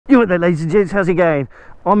You right there, ladies and gents, how's it going?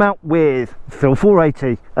 I'm out with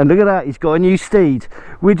Phil480 and look at that, he's got a new steed.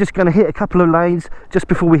 We're just going to hit a couple of lanes just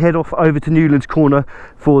before we head off over to Newlands Corner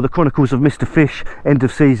for the Chronicles of Mr Fish end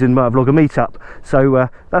of season Motovlogger Meetup. So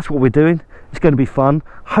that's what we're doing. It's going to be fun.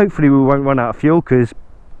 Hopefully we won't run out of fuel because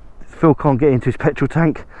Phil can't get into his petrol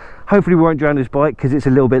tank. Hopefully we won't drown his bike because it's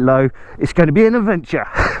a little bit low. It's going to be an adventure.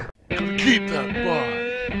 Keep that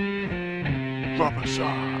bike. Drop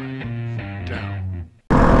aside.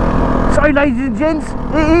 So ladies and gents,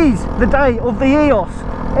 it is the day of the EOS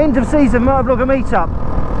end of season Motovlogger Meetup.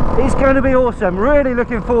 It's going to be awesome, really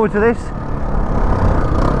looking forward to this.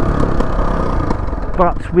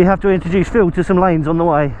 But we have to introduce Phil to some lanes on the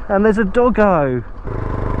way, and there's a doggo.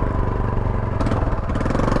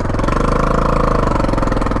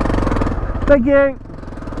 Thank you.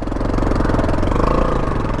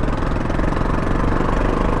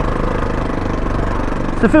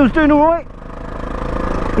 So Phil's doing all right.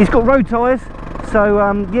 He's got road tyres, so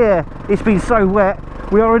yeah, it's been so wet.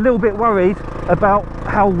 We are a little bit worried about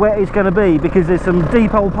how wet it's going to be because there's some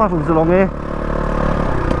deep old puddles along here.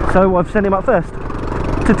 So I've sent him up first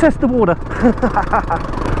to test the water.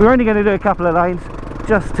 We're only going to do a couple of lanes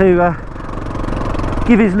just to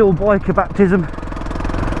give his little bike a baptism.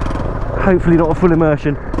 Hopefully not a full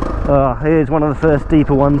immersion. Here's one of the first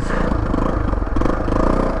deeper ones.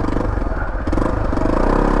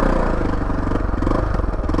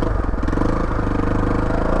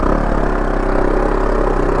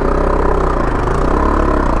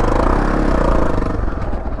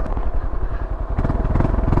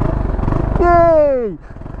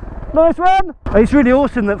 Nice one! It's really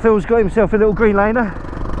awesome that Phil's got himself a little green laner.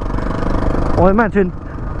 I imagine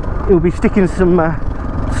he'll be sticking some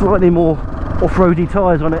slightly more off-roady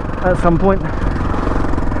tyres on it at some point.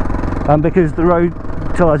 Because the road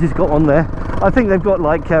tyres he's got on there, I think they've got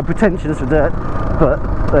like pretensions for dirt,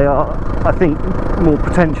 but they are, I think, more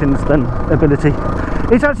pretensions than ability.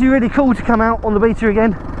 It's actually really cool to come out on the beta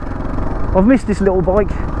again. I've missed this little bike.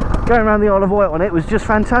 Going around the Isle of Wight on it was just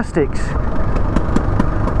fantastic.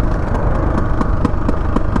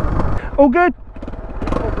 All good?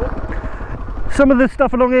 All good. Some of the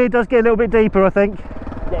stuff along here does get a little bit deeper, I think.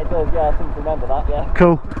 Yeah, it does, yeah, I seem to remember that, yeah.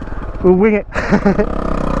 Cool. We'll wing it.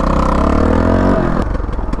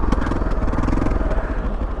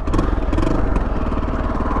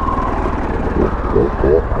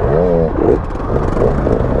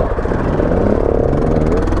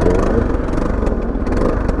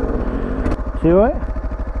 See you all right?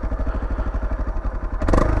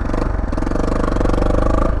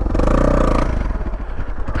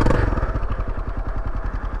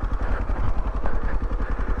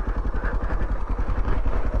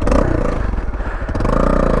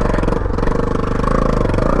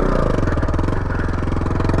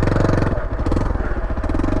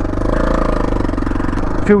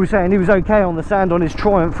 Phil was saying he was okay on the sand on his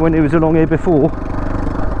Triumph when he was along here before,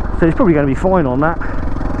 so he's probably going to be fine on that.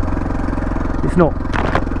 It's not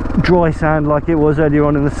dry sand like it was earlier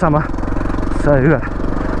on in the summer, so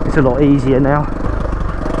it's a lot easier now.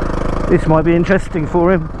 This might be interesting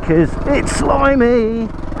for him because it's slimy.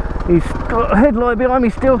 He's got a headlight behind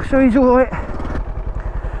me still, so he's alright.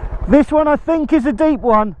 This one I think is a deep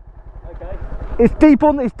one. Okay. It's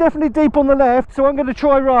definitely deep on the left, so I'm going to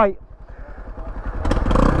try right.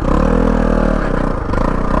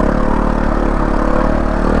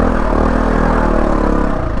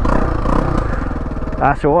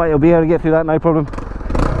 That's alright, he'll be able to get through that, no problem.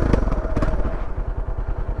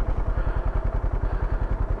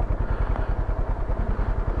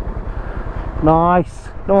 Nice,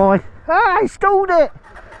 nice. Ah, he stalled it!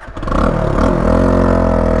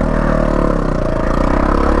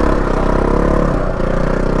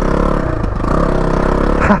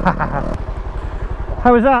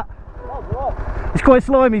 How was that? Right. It's quite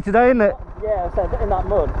slimy today, isn't it? Yeah, I said in that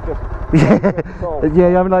mud, just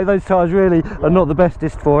yeah, I mean, like, those tyres really are not the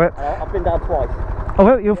bestest for it. I've been down twice.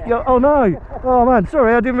 Oh, oh no! Oh man,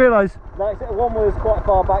 sorry, I didn't realise. No, one was quite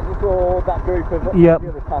far back before that group of the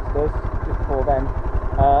others passed us, just before then.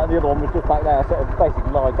 The other one was just back there, sort of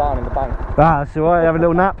basically lied down in the bank. Ah, that's alright, have a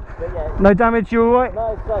little nap. But yeah, no damage, you alright?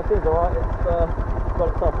 No, it seems alright. It's got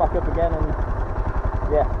itself back up again, and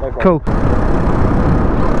yeah, no problem. Cool.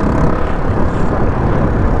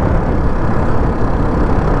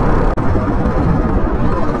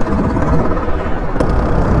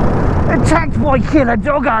 Attacked by killer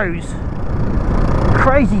doggos!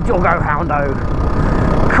 Crazy doggo houndo.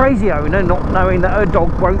 Crazy owner not knowing that her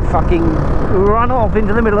dog won't fucking run off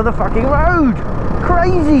into the middle of the fucking road.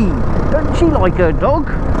 Crazy! Doesn't she like her dog?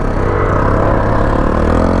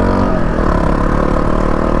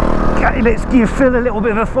 let's give Phil a little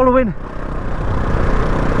bit of a following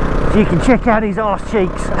so you can check out his arse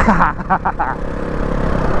cheeks.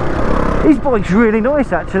 His bike's really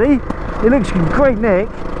nice actually. It looks great nick,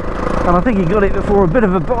 and I think he got it for a bit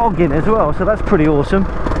of a bargain as well, so that's pretty awesome.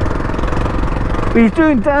 But he's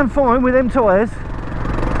doing damn fine with them tyres.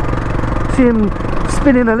 See him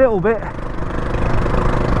spinning a little bit.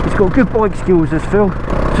 He's got good bike skills, this Phil.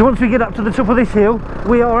 So once we get up to the top of this hill,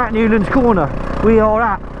 we are at Newlands Corner. We are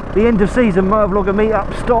at the end of season Motovlogger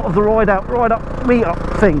Meetup, start of the ride up meetup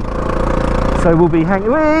thing. So we'll be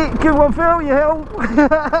hanging. Wait, good one, Phil, you hell.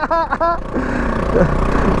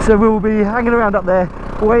 So we'll be hanging around up there,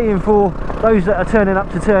 waiting for those that are turning up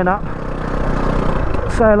to turn up.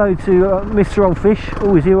 Say hello to Mr Old Fish.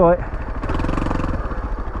 Oh, is he right?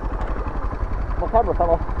 My camera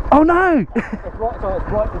fell off. Oh no! It's right, so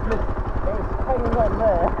it's right. It was hanging on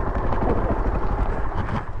there.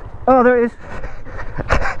 Oh, there it is.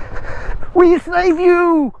 We save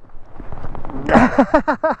you!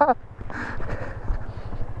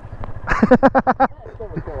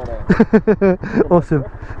 Awesome.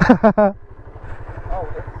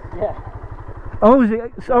 Yeah. Oh, is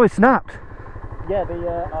it? Oh, it snapped. Yeah,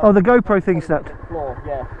 the oh, the GoPro thing snapped. Floor,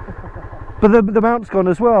 yeah. But the mount's gone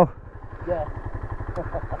as well. Yeah.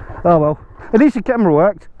 Oh well. At least the camera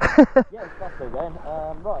worked. Yeah, it's faster again.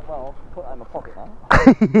 Right, well, I'll put that in my pocket now.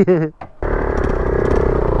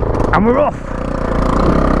 And we're off.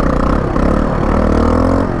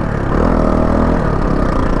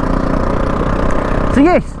 So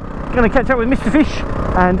yes, going to catch up with Mr Fish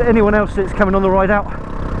and anyone else that's coming on the ride out,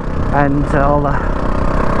 and I'll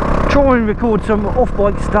try and record some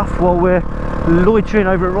off-bike stuff while we're loitering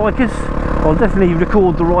over at Rikers. I'll definitely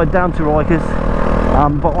record the ride down to Rikers,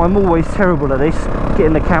 but I'm always terrible at this,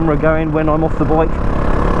 getting the camera going when I'm off the bike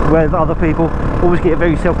with other people. Always get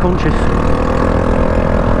very self-conscious.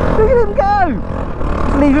 Look at him go!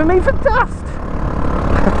 He's leaving me for dust.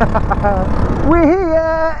 We're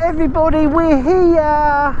here, everybody, we're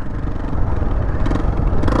here.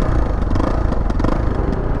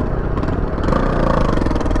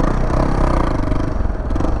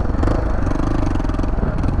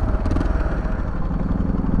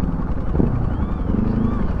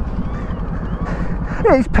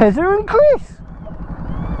 It's Pezza and Chris.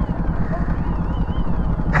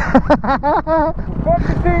 What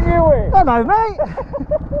you doing you with? Hello, mate.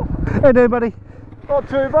 How you doing, buddy? Not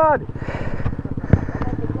too bad.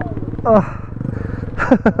 Oh.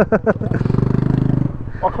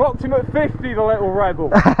 I clocked him at 50, the little rebel.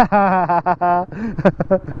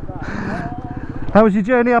 How was your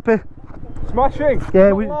journey up here? Smashing. Yeah,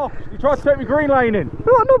 You tried to take me green lane in.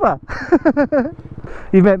 Oh, not bad.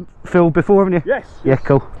 You've met Phil before, haven't you? Yes. Yeah,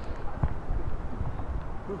 cool.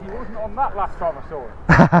 He wasn't on that last time I saw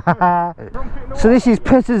him. So this is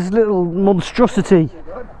Pezza's little monstrosity.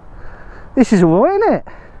 This is alright, isn't it?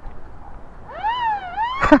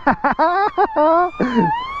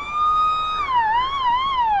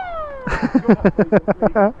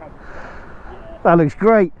 That looks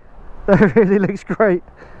great. That really looks great.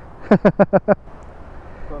 Got a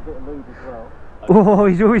bit of lube as well. Oh,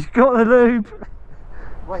 he's always got the lube.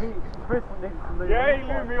 Well, Chris needs some lube. Yeah, he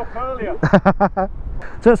lubed me up earlier.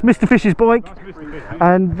 So that's Mr Fish's bike,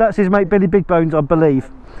 and that's his mate Billy Big Bones, I believe.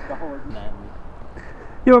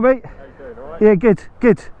 You alright, mate? How you doing, alright? Yeah, good,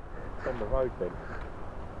 good. It's on the road then.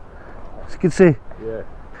 It's good to see. Yeah.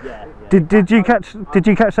 Yeah. Did you catch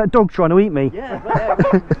that dog trying to eat me? Yeah.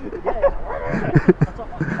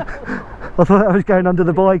 I thought that was going under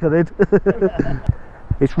the bike, I did.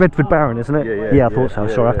 It's Redford Baron, isn't it? Yeah, I thought so.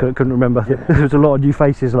 yeah, Sorry, yeah. I couldn't remember. There was a lot of new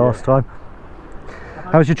faces last time.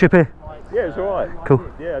 How was your trip here? Yeah, it's alright. Cool.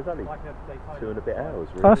 Yeah, it's only 2 and a bit hours.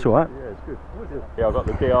 Really. Oh, that's alright. Yeah, it's good. Yeah, I've got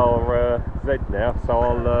the DRZ now, so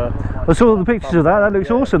I'll... I saw the pictures of that. That looks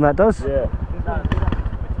awesome, that does. Yeah.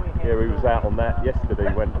 Yeah, we was out on that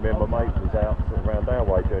yesterday when me and my mate was out sort of around our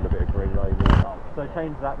way doing a bit of green lane. So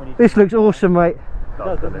change that when you... This looks awesome, mate. It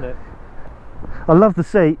does, doesn't it? I love the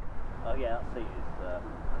seat. Oh yeah, that seat is...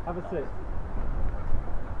 Have a seat.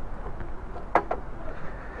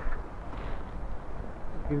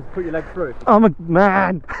 You can put your leg through. I'm a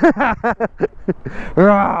man.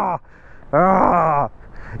 Rah, rah.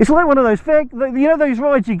 It's like one of those fake, you know those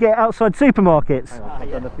rides you get outside supermarkets? Hang on,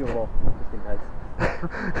 I've done the fuel off just in case.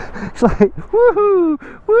 It's like, woohoo,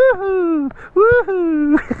 woohoo,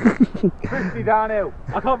 woohoo. 50 downhill.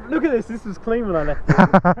 I can't... Look at this, this was clean when I left it.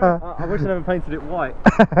 I wish I never painted it white.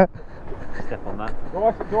 Step on that.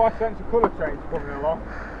 Do I sense a colour change coming along?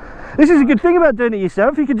 This is a good thing about doing it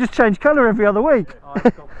yourself, you can just change colour every other week. Oh,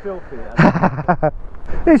 it's got filthy.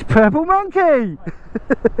 It's Purple Monkey. Are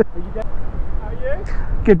you dead?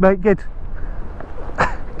 Good, mate, good.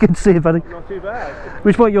 Good to see you, buddy. Not too bad.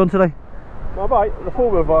 Which bike you on today? My bike, the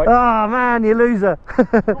 4-wheel bike. Ah, man, you loser.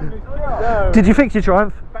 No. Did you fix your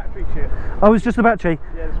Triumph? Battery shit. Oh, it was just the battery?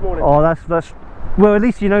 Yeah, this morning. Oh, that's... Well, at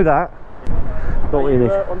least you know that. Not what you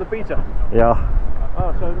need. On the beta. Yeah.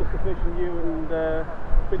 Oh, so Mr Fish and you and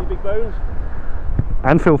Billy Big Bones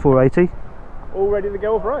And Phil480. all ready to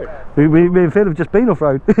go off-road? Me and Phil have just been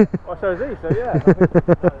off-road. Oh, so is he, so yeah. I think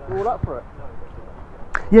we're all up for it.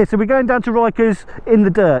 Yeah, so we're going down to Rikers in the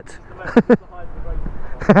dirt.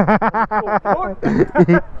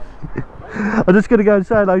 I'm just going to go and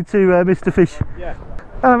say hello to Mr Fish. Yeah.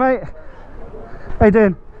 Hello, mate. How you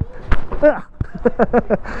doing?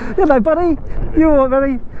 Hello, buddy. You alright,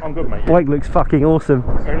 buddy? I'm good, mate. Bike looks fucking awesome.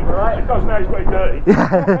 Alright, it does now, it's very dirty.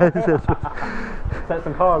 Yeah. Set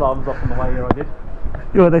some car alarms off on the way here, I did.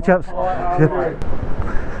 You alright there, chaps?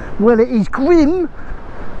 Well, it is grim.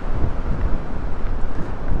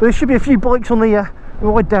 There should be a few bikes on the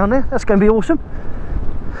ride down there. That's going to be awesome.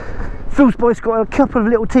 Phil's bike's got a couple of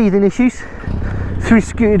little teething issues, so he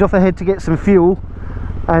scooted off ahead to get some fuel,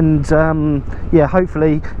 and yeah,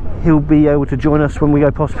 hopefully he'll be able to join us when we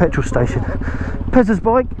go past the petrol station. Pez's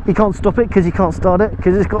bike, he can't stop it because he can't start it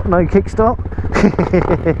because it's got no kickstart.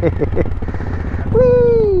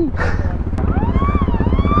 Whee!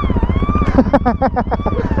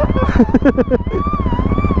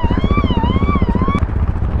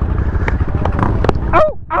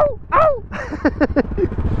 Ow, ow, ow!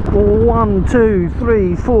 1, 2,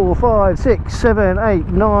 3, 4, 5, 6, 7, 8,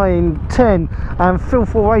 9, 10, and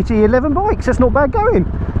Phil480 11 bikes. That's not bad going.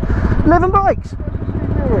 11 bikes.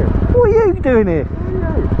 What are you doing here?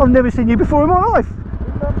 I've never seen you before in my life.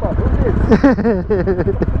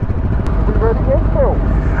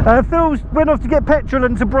 Phil's went off to get petrol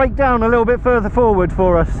and to break down a little bit further forward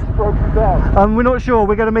for us. Broken down. We're not sure.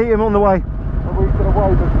 We're going to meet him on the way. Are we going to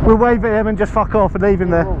wave at We'll wave at him and just fuck off and leave him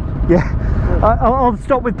there. Yeah. I'll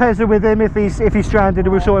stop with Pezza with him if he's stranded,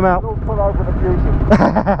 and we'll sort him out. Don't pull over the fusion.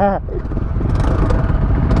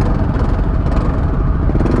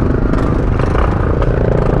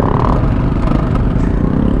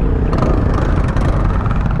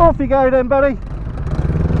 Off you go then, buddy.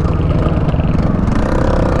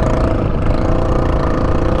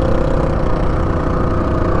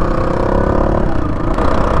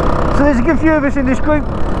 So there's a good few of us in this group.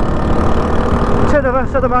 10 of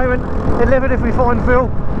us at the moment, 11 if we find Phil.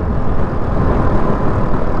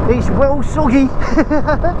 It's well soggy.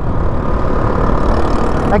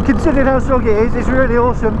 And considering how soggy it is, it's really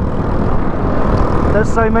awesome that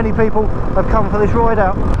so many people have come for this ride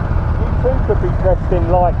out. You too could be dressed in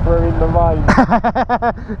lycra in the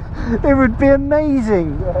rain. It would be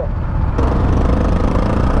amazing. Yeah.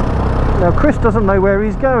 Now Chris doesn't know where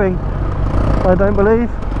he's going, I don't believe.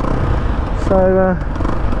 So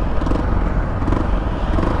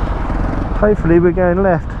hopefully we're going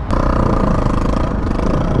left.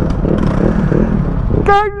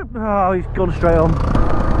 Go! Oh, he's gone straight on.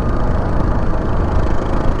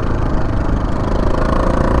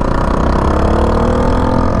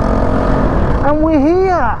 And we're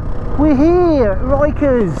here! We're here!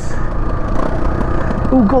 Rikers!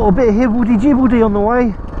 All got a bit of hibbledy-jibbledy on the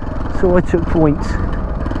way, so I took points.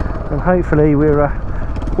 And hopefully we're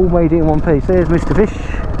all made it in one piece. There's Mr Fish.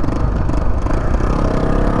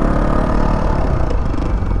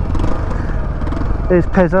 There's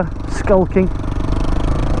Pezza, skulking.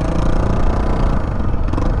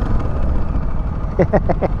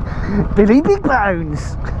 Billy Big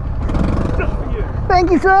Bones!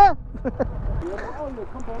 Thank you, sir!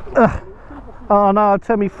 Oh no, I'll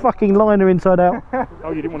turn me fucking liner inside out.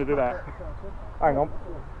 Oh, you didn't want to do that. Hang on.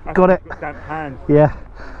 Got it. Damp hand. Yeah.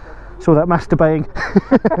 Saw that masturbating.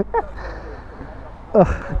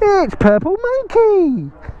 It's Purple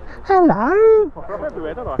Monkey! Hello! I rub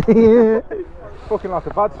everywhere, don't I? Yeah. Fucking like a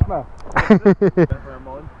bad smell.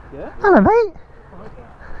 Yeah? Hello, mate.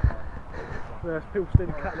 There's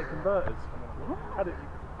Pilston catalytic converters. Had it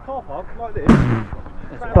car park like this.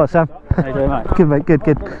 Right, Sam. How you doing, mate? Good, mate. Good,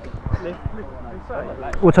 good.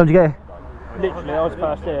 What time did you get here? Literally, I was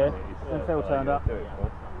first here, then Phil turned up.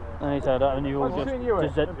 And he turned up, and you all just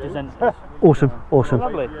descended. Awesome, awesome.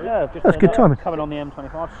 Lovely, yeah. Just That's good timing. Coming on the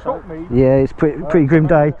M25. So. Yeah, it's pretty grim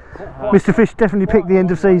day. Mr Fish definitely picked the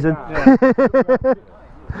end of season.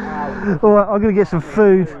 Alright, I'm going to get some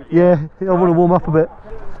food. Yeah, I want to warm up a bit.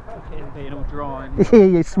 Being all dry. Yeah,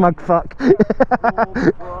 you smug fuck.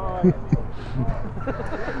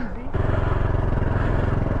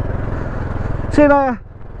 See you later.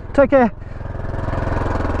 Take care.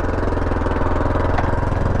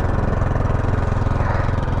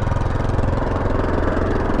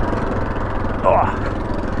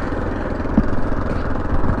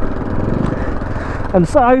 And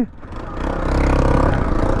so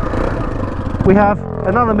we have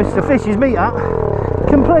another Mr Fish's meetup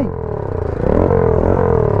complete.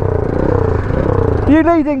 You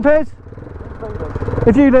leading, Pez?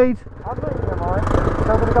 If you lead. I'm leading, am I?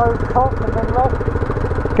 So I'm going to go top and then left?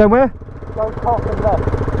 Go where? Go top and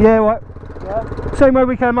left. Yeah, right. Yeah? Same way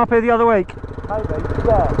we came up here the other week. Maybe,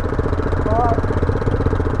 yeah. Alright.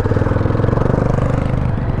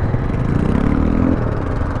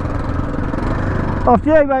 After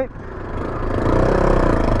you, mate.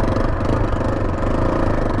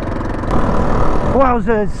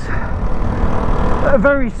 Wowzers. A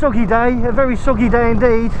very soggy day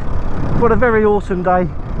indeed, but a very awesome day.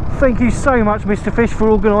 Thank you so much, Mr Fish, for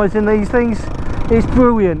organising these things. It's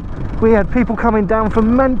brilliant. We had people coming down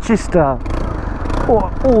from Manchester.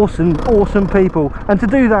 What awesome people, and to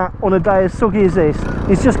do that on a day as soggy as this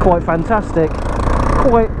is just quite fantastic.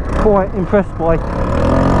 Quite impressed by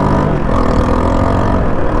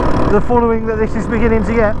the following that this is beginning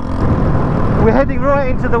to get. We're heading right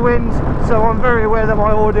into the wind, so I'm very aware that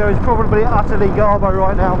my audio is probably utterly garbo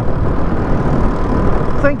right now.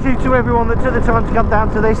 Thank you to everyone that took the time to come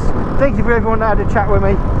down to this. Thank you for everyone that had a chat with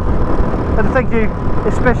me, and thank you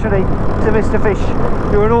especially to Mr Fish.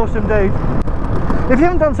 You're an awesome dude. If you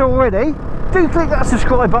haven't done so already, do click that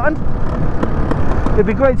subscribe button. It'd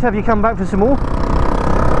be great to have you come back for some more.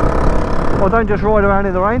 Or don't just ride around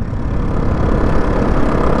in the rain.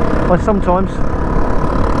 I sometimes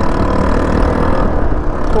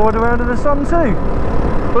ride around in the sun too,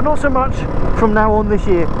 but not so much from now on this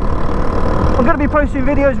year. I'm going to be posting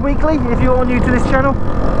videos weekly if you are new to this channel,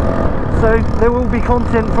 so there will be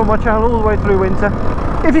content from my channel all the way through winter.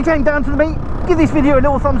 If you came down to the meet, give this video a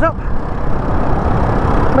little thumbs up.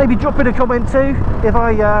 Maybe drop in a comment too if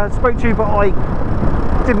I spoke to you but I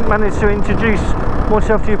didn't manage to introduce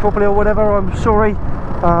myself to you properly or whatever. I'm sorry,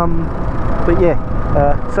 but yeah,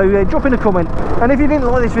 so drop in a comment. And if you didn't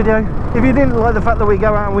like this video, if you didn't like the fact that we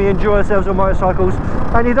go out and we enjoy ourselves on motorcycles,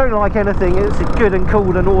 and you don't like anything, it's good and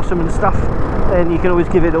cool and awesome and stuff, then you can always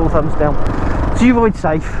give it all thumbs down. So you ride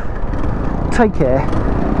safe, take care,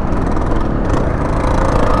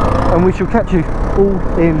 and we shall catch you all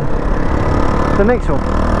in the next one.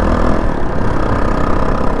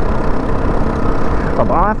 Bye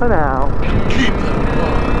bye for now. Keep that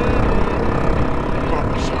bike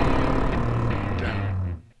rubber side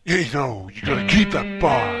down. You know, you gotta keep that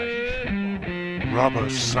bike rubber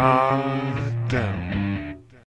side down.